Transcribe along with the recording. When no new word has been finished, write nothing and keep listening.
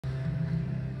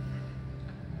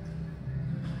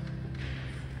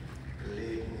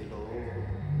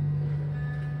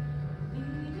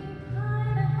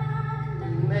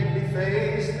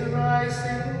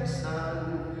rising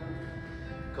sun.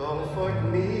 Comfort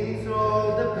me through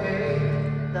all the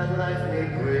pain that life may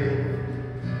bring.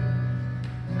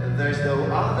 There's no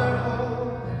other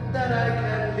hope that I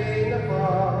can lean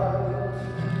upon.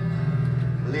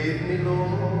 Lead me,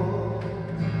 Lord,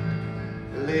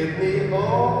 lead me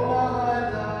all my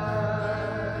life.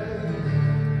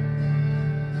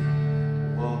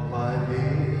 Walk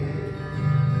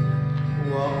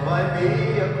by me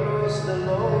across the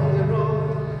lonely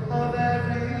road of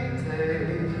every day.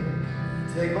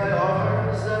 Take my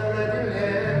arms and let your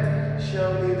hand show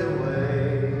me the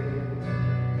way.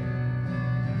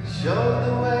 Show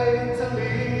the way to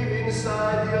live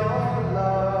inside your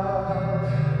love.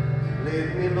 Lead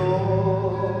me,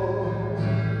 Lord,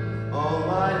 all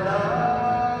my life.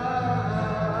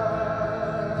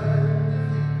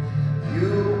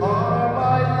 You are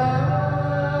my life.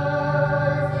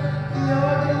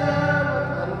 You're the lamp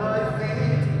upon my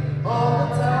feet. All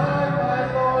the time, my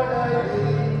Lord, I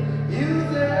need you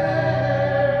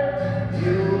there.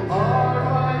 You are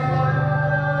my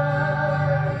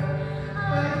life.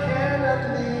 I cannot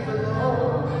live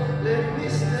alone. Let me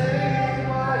stay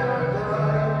by your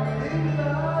guiding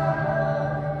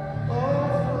love all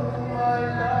through my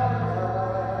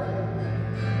life.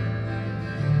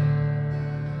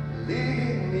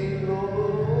 Lead me,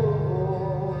 Lord.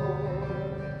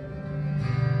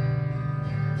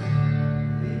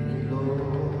 Lead me,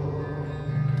 Lord.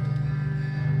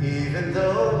 Even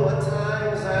though at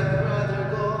times I'd rather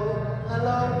go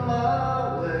along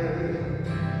my way,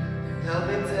 help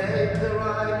me take the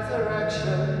right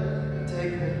direction,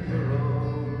 take me your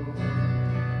road.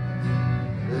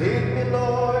 Lead me,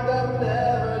 Lord, and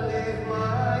never leave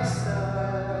my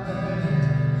side.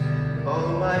 All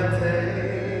my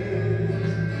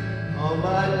days, all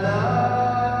my life,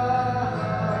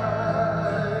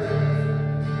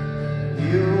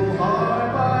 you are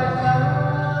my life.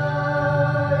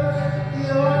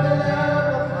 You're the lamp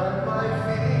upon my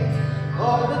feet.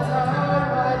 All the time,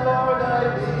 my Lord, I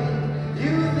need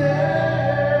you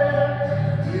there.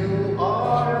 You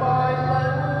are my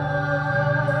life.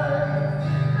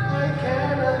 I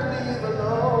cannot live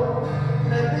alone.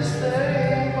 Let me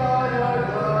stay by your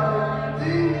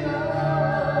guiding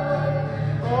light.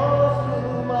 All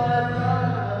through my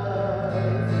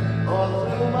life, all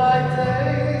through my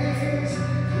days,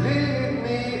 lead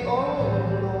me, oh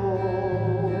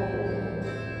Lord.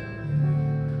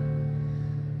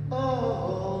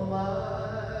 All my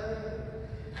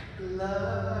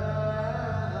life.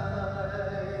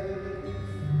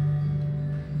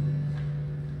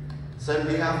 So on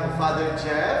behalf of Father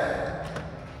Jeff,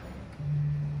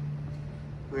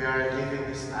 we are leaving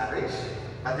this parish.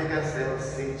 I think I still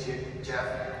see Jeff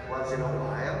once in a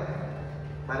while,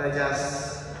 but I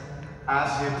just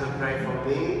ask you to pray for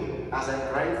me as I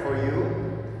pray for you.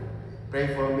 Pray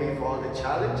for me for all the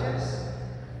challenges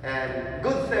and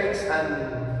good things and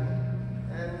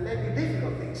maybe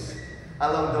difficult things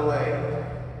along the way,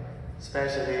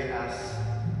 especially as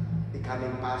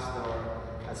becoming pastor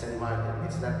at St. Martin.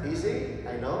 It's not easy,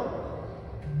 I know,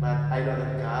 but I know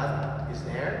that God is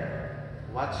there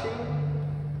watching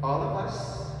all of us,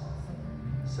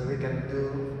 so we can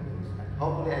do,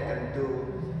 hopefully I can do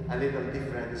a little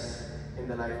difference in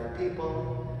the life of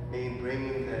people, maybe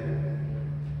bringing them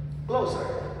closer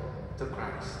to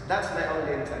Christ. That's my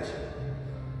only intention,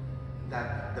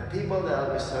 that the people that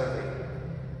I'll be serving,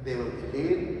 they will be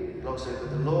led closer to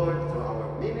the Lord through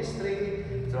our ministry,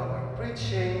 through our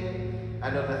preaching,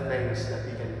 and other things that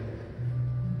we can,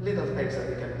 little things that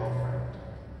we can offer.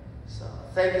 So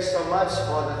thank you so much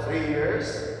for the 3 years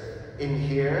in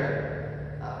here.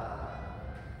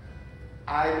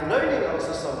 I'm learning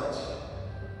also so much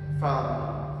from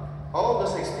all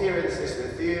those experiences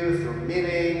with you, through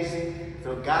meetings,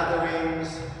 through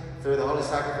gatherings, through the Holy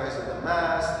Sacrifice of the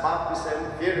Mass,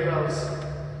 baptism, funerals,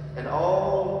 and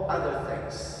all other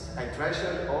things. I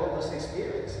treasure all those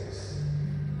experiences.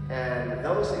 And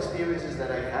those experiences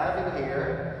that I have in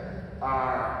here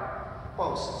are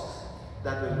posts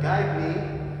that will guide me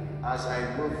as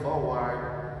I move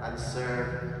forward and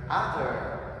serve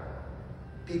other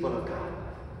people of God.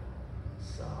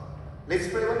 So let's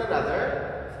pray one another,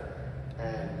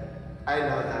 and I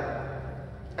know that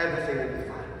everything will be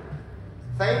fine.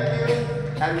 Thank you,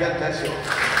 and God bless you.